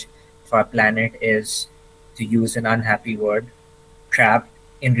knowledge of our planet is, to use an unhappy word, trapped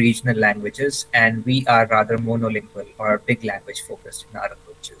in regional languages, and we are rather monolingual or big language focused in our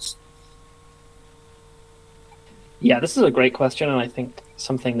approaches. Yeah, this is a great question, and I think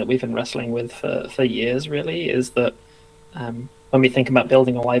something that we've been wrestling with for years, really, is that when we think about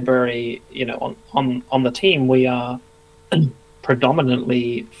building a library, on the team, we are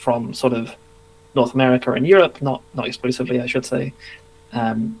predominantly from sort of North America and Europe, not exclusively, I should say.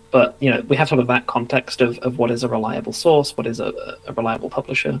 But we have sort of that context of what is a reliable source, what is a reliable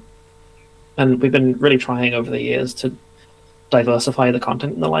publisher. And we've been really trying over the years to diversify the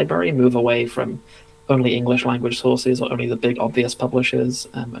content in the library, move away from only English language sources or only the big obvious publishers,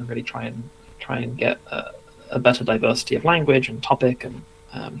 and really try and get a better diversity of language and topic and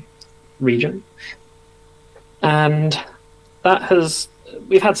region. And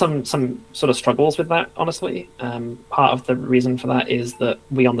we've had some sort of struggles with that, honestly. Part of the reason for that is that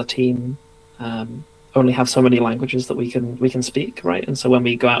we on the team only have so many languages that we can speak, right? And so when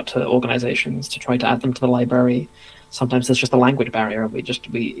we go out to organizations to try to add them to the library, sometimes there's just a language barrier, and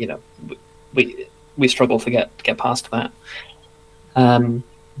we struggle to get past that.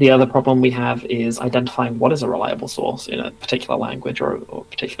 The other problem we have is identifying what is a reliable source in a particular language or a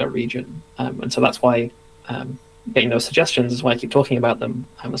particular region, and so that's why getting those suggestions is why I keep talking about them.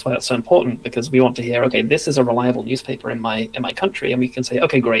 That's why that's so important, because we want to hear, okay, this is a reliable newspaper in my country, and we can say,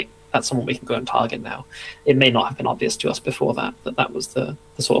 okay, great, that's someone we can go and target now. It may not have been obvious to us before that was the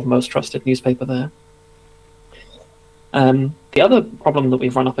sort of most trusted newspaper there. The other problem that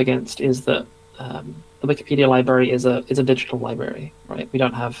we've run up against is that the Wikipedia library is a digital library, right? We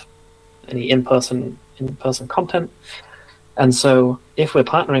don't have any in-person content. And so if we're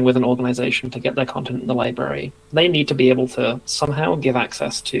partnering with an organization to get their content in the library, they need to be able to somehow give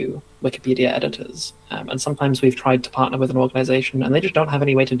access to Wikipedia editors. And sometimes we've tried to partner with an organization and they just don't have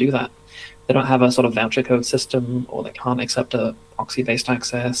any way to do that. They don't have a sort of voucher code system, or they can't accept a proxy-based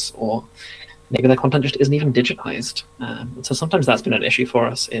access, or maybe their content just isn't even digitized. So sometimes that's been an issue for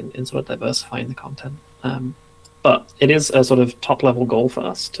us in sort of diversifying the content. But it is a sort of top-level goal for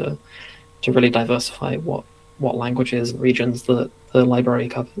us to really diversify what languages and regions the library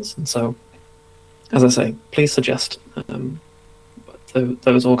covers. And so, as I say, please suggest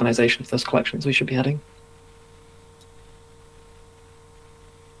those organizations, those collections we should be adding.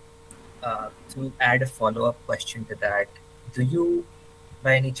 To add a follow-up question to that, do you,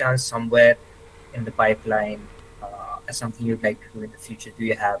 by any chance, somewhere in the pipeline, as something you'd like to do in the future,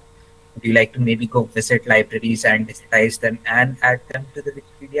 would you like to maybe go visit libraries and digitize them and add them to the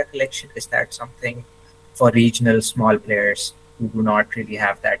Wikipedia collection? Is that something for regional small players who do not really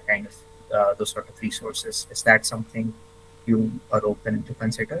have that kind of those sort of resources? Is that something you are open to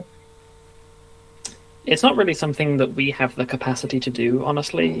consider? It's not really something that we have the capacity to do,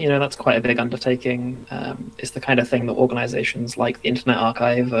 honestly. You know, that's quite a big undertaking. It's the kind of thing that organizations like the Internet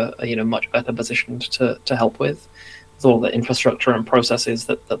Archive are much better positioned to help with all the infrastructure and processes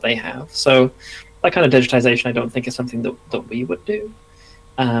that they have. So that kind of digitization, I don't think is something that we would do.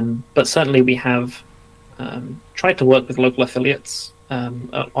 But certainly we have tried to work with local affiliates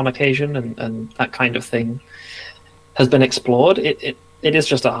on occasion, and that kind of thing has been explored. It is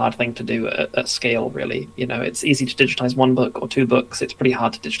just a hard thing to do at scale, really. You know, it's easy to digitize one book or two books. It's pretty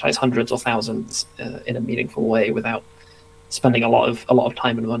hard to digitize hundreds or thousands in a meaningful way without spending a lot of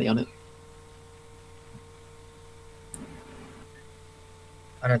time and money on it.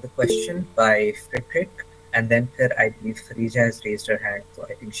 Another question by Frederick, and then I believe Khadija has raised her hand, so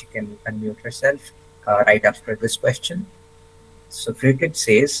I think she can unmute herself right after this question. So Frederick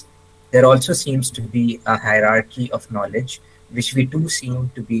says, there also seems to be a hierarchy of knowledge, which we do seem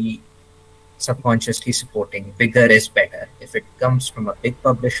to be subconsciously supporting. Bigger is better. If it comes from a big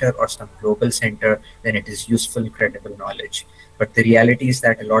publisher or some global center, then it is useful, credible knowledge. But the reality is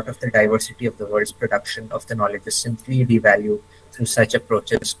that a lot of the diversity of the world's production of the knowledge is simply devalued through such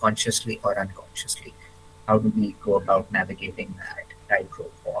approaches, consciously or unconsciously. How do we go about navigating that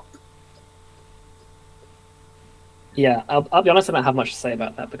tightrope walk? Yeah, I'll be honest, I don't have much to say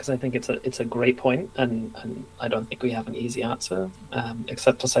about that because I think it's a great point, and I don't think we have an easy answer,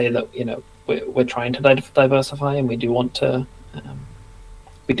 except to say that we're trying to diversify, and we do want to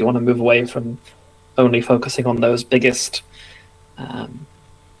move away from only focusing on those biggest,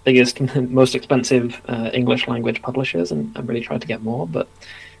 most expensive English language publishers, and really try to get more. But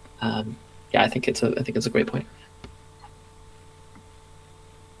yeah, I think it's a great point.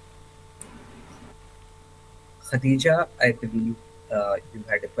 Khadija, I believe you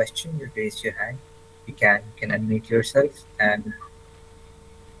had a question. You raised your hand. You can unmute yourself and.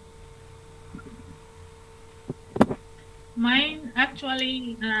 Mine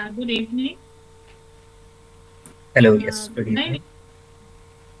actually. Good evening. Hello. Yes. Good evening.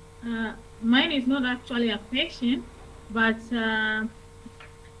 Mine is not actually a question, but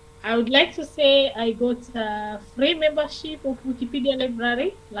I would like to say I got a free membership of Wikipedia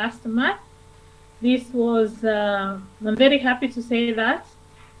Library last month. This was, I'm very happy to say that.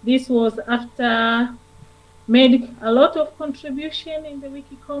 This was after made a lot of contribution in the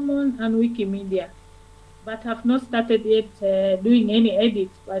Wikicommon and Wikimedia, but have not started yet doing any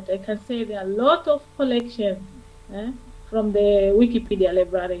edits, but I can say there are a lot of collections from the Wikipedia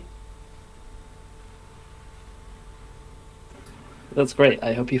Library. That's great.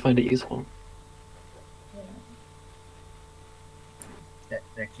 I hope you find it useful.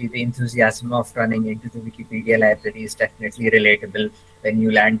 Definitely, the enthusiasm of running into the Wikipedia library is definitely relatable when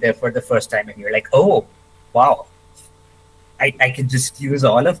you land there for the first time and you're like, oh, wow, I can just use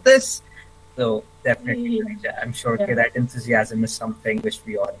all of this. So definitely, I'm sure that enthusiasm is something which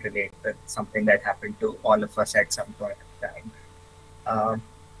we all relate with, something that happened to all of us at some point of time.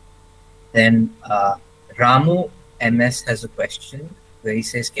 Then Ramu MS has a question where he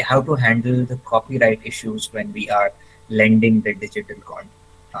says, how to handle the copyright issues when we are lending the digital content.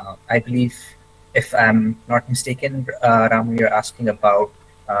 I believe, if I'm not mistaken, Ramu, you're asking about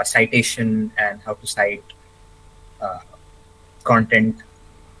citation and how to cite content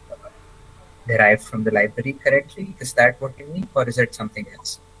derived from the library correctly. Is that what you mean, or is it something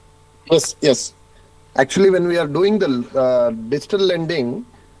else? Yes. Actually, when we are doing the digital lending,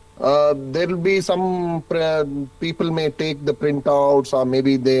 there will be some people may take the printouts, or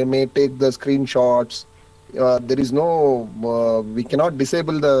maybe they may take the screenshots. There is no, we cannot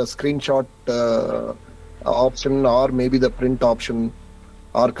disable the screenshot option, or maybe the print option,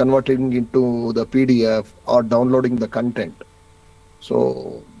 or converting into the PDF, or downloading the content.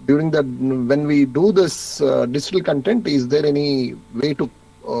 So during that, when we do this digital content, is there any way to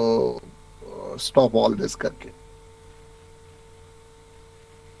stop all this, Karke?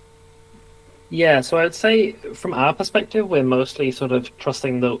 Yeah, so I'd say from our perspective, we're mostly sort of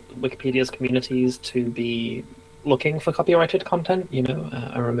trusting the Wikipedia's communities to be looking for copyrighted content,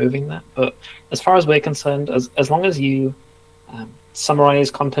 and removing that. But as far as we're concerned, as long as you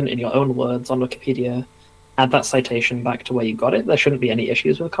summarize content in your own words on Wikipedia add that citation back to where you got it. There shouldn't be any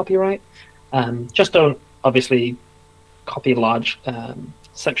issues with copyright. Just don't obviously copy large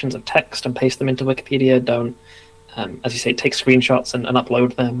sections of text and paste them into Wikipedia. Don't, as you say, take screenshots and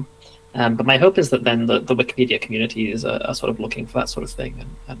upload them. But my hope is that then the Wikipedia communities are sort of looking for that sort of thing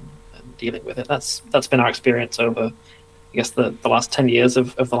and dealing with it. That's been our experience over, I guess, the last 10 years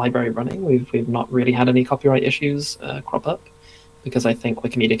of the library running. We've not really had any copyright issues crop up, because I think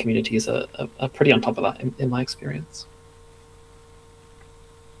Wikimedia communities are pretty on top of that in my experience.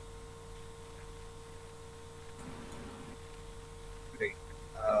 Great.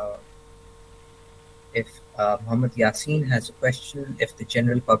 If Muhammad Yasin has a question, if the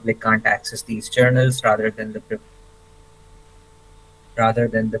general public can't access these journals rather than the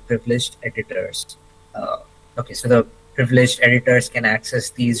privileged editors. Okay, so the privileged editors can access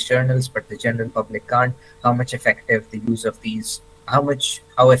these journals, but the general public can't. How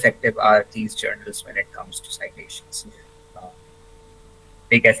effective are these journals when it comes to citations?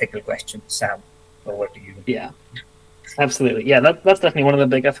 Big ethical question. Sam, over to you. Yeah, absolutely. Yeah, that's definitely one of the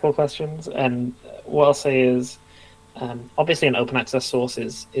big ethical questions. And what I'll say is, obviously an open access source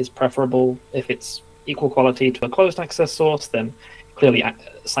is preferable. If it's equal quality to a closed access source, then clearly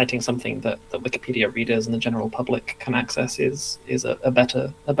citing something that Wikipedia readers and the general public can access is a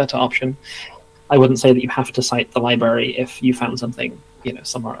better option. I wouldn't say that you have to cite the library if you found something,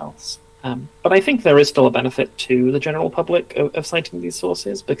 somewhere else. But I think there is still a benefit to the general public of citing these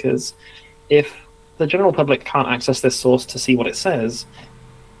sources, because if the general public can't access this source to see what it says,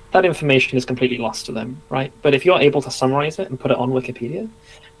 that information is completely lost to them, right? But if you're able to summarize it and put it on Wikipedia,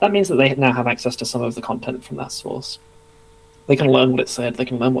 that means that they now have access to some of the content from that source. They can learn what it said, they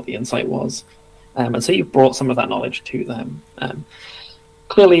can learn what the insight was. And so you've brought some of that knowledge to them.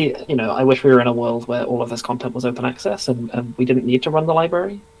 Clearly, I wish we were in a world where all of this content was open access and we didn't need to run the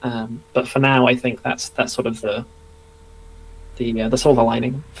library. But for now, I think that's sort of the silver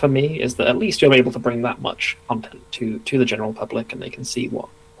lining for me, is that at least you're able to bring that much content to the general public, and they can see what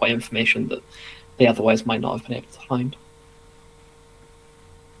information that they otherwise might not have been able to find.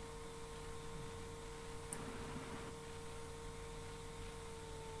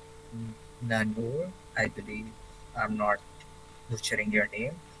 Nanur, I believe I'm not butchering your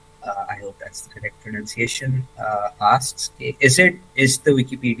name. I hope that's the correct pronunciation. Asks, is the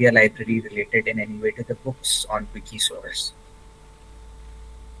Wikipedia library related in any way to the books on Wikisource?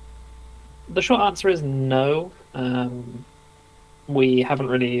 The short answer is no. We haven't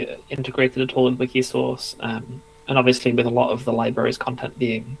really integrated at all with Wikisource, and obviously with a lot of the library's content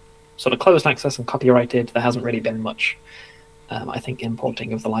being sort of closed access and copyrighted, there hasn't really been much, I think,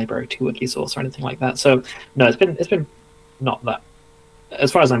 importing of the library to Wikisource or anything like that. So no, it's been not that,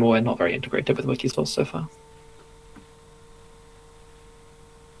 as far as I'm aware, not very integrated with Wikisource so far.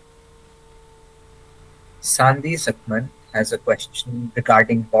 Sandhi Sakman has a question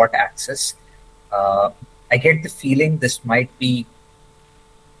regarding bot access. I get the feeling this might be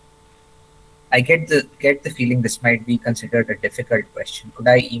considered a difficult question. Could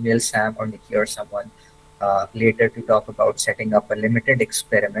I email Sam or Nikki or someone later to talk about setting up a limited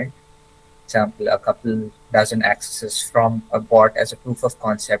experiment? Example, a couple dozen accesses from a bot as a proof of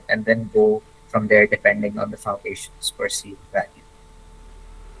concept, and then go from there depending on the foundation's perceived value.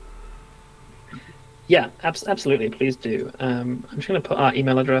 Yeah, absolutely. Please do. I'm just going to put our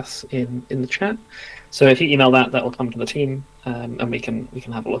email address in the chat. So if you email that will come to the team, and we can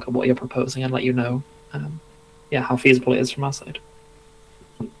have a look at what you're proposing and let you know, how feasible it is from our side.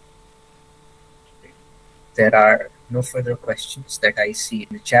 There are no further questions that I see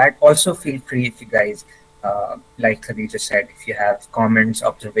in the chat. Also, feel free, if you guys, like Khadija said, if you have comments,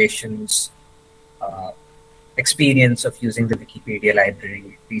 observations, experience of using the Wikipedia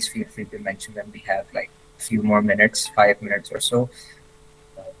library, please feel free to mention them. We have like a few more minutes, 5 minutes or so.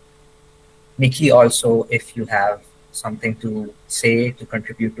 Nikki, also, if you have something to say, to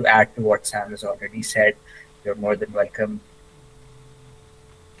contribute, to add to what Sam has already said, you're more than welcome.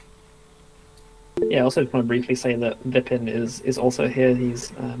 Yeah, I also just want to briefly say that Vipin is also here.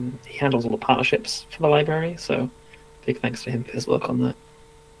 He handles all the partnerships for the library, so big thanks to him for his work on that.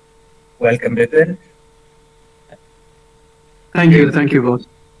 Welcome, Vipin. Thank you both.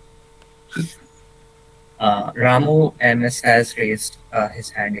 Ramu MS has raised his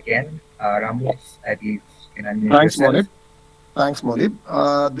hand again. Ramu, I believe you can unmute yourself. Thanks,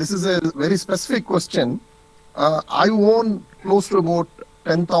 Mohib. This is a very specific question. I own close to about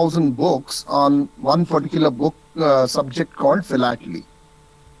 10,000 books on one particular book subject called philately.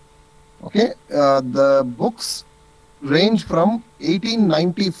 Okay, the books range from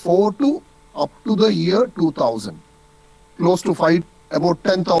 1894 to up to the year 2000. Close to about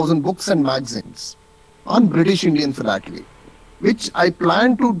 10,000 books and magazines. on British Indian philately, which I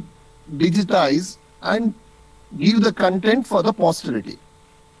plan to digitize and give the content for the posterity.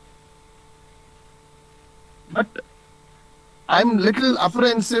 But I'm little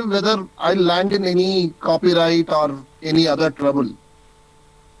apprehensive whether I'll land in any copyright or any other trouble.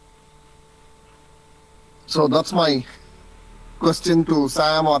 So that's my question to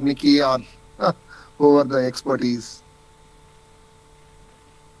Sam or Nikki or whoever the expert is.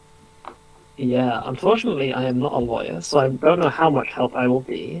 Yeah, unfortunately, I am not a lawyer, so I don't know how much help I will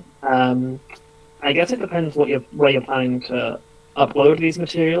be. I guess it depends where you're planning to upload these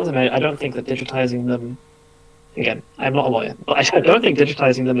materials, and I don't think that digitizing them. Again, I'm not a lawyer, but I don't think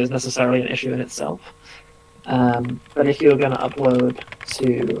digitizing them is necessarily an issue in itself. But if you're going to upload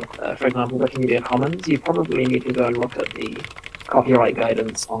to, for example, Wikimedia Commons, you probably need to go and look at the copyright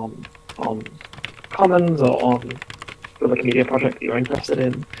guidance on Commons or on the Wikimedia project that you're interested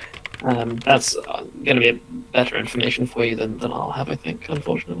in. That's going to be better information for you than I'll have, I think,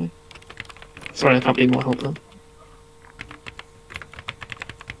 unfortunately. Sorry, I can't be more help then.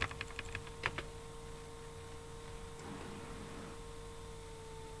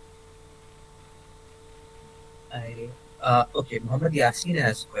 Okay, Muhammad Yasin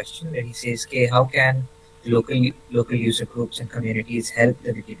has a question where he says, "Okay, how can local user groups and communities help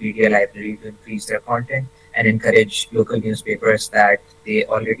the Wikipedia library to increase their content and encourage local newspapers that they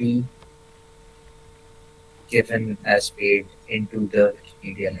already given as paid into the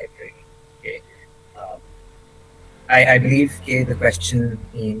Wikipedia library?" Okay, uh, I believe the question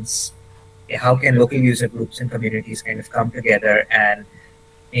means how can local user groups and communities kind of come together and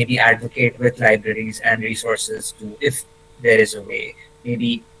maybe advocate with libraries and resources to, if there is a way,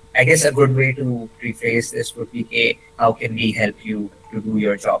 maybe, I guess a good way to rephrase this would be, how can we help you to do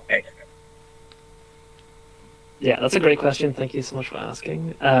your job better? Yeah, that's a great question. Thank you so much for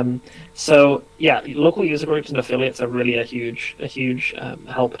asking. So yeah, local user groups and affiliates are really a huge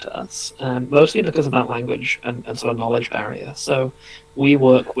help to us, mostly because of that language and sort of knowledge barrier. So we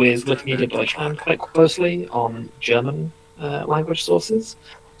work with Wikimedia Deutschland quite closely on German language sources.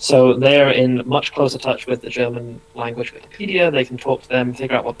 So they're in much closer touch with the German language Wikipedia. They can talk to them,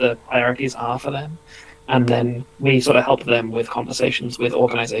 figure out what the priorities are for them, and then we sort of help them with conversations with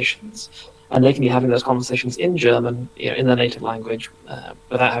organizations. And they can be having those conversations in German, in their native language,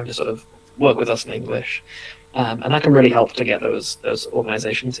 without having to sort of work with us in English. And that can really help to get those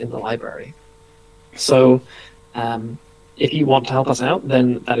organizations in the library. So if you want to help us out,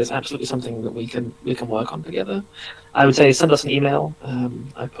 then that is absolutely something that we can work on together. I would say send us an email.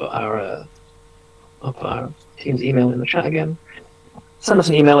 I'll put our team's email in the chat again. Send us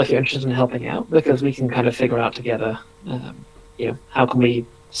an email if you're interested in helping out, because we can kind of figure out together, how can we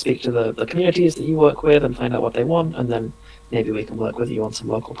speak to the communities that you work with and find out what they want, and then maybe we can work with you on some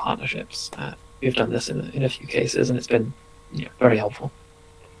local partnerships. We've done this in a few cases, and it's been very helpful.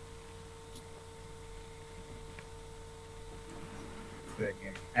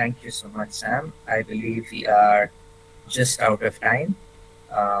 Brilliant. Thank you so much, Sam. I believe we are just out of time.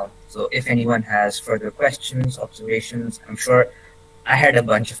 So if anyone has further questions, observations, I'm sure I had a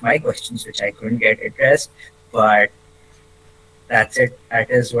bunch of my questions which I couldn't get addressed, but that's it. That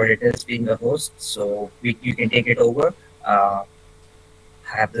is what it is being a host. So you can take it over, ask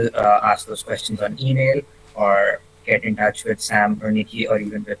those questions on email, or get in touch with Sam or Nikki or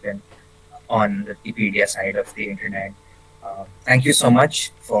even Vipin on the Wikipedia side of the internet. Thank you so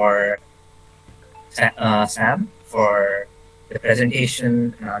much for Sam for the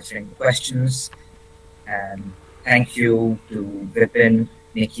presentation and answering the questions, and thank you to Vipin,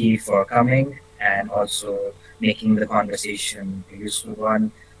 Nikki for coming and also making the conversation a useful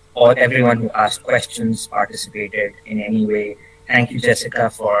one. Everyone who asked questions, participated in any way. Thank you, Jessica,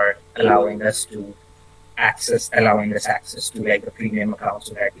 for allowing us access to like the premium account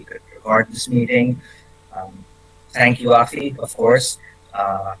so that we could record this meeting. Thank you, Afi, of course,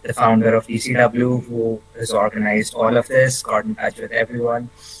 the founder of DCW, who has organized all of this, got in touch with everyone.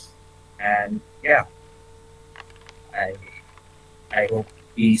 And yeah, I hope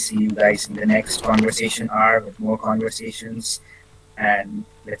we see you guys in the next conversation hour with more conversations, and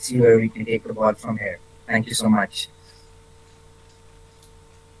let's see where we can take the ball from here. Thank you so much.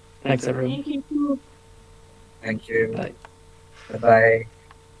 Thanks, everyone. Thank you. Thank you. Bye. Bye-bye.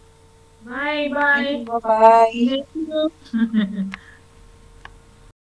 Bye bye. Bye bye. Thank you.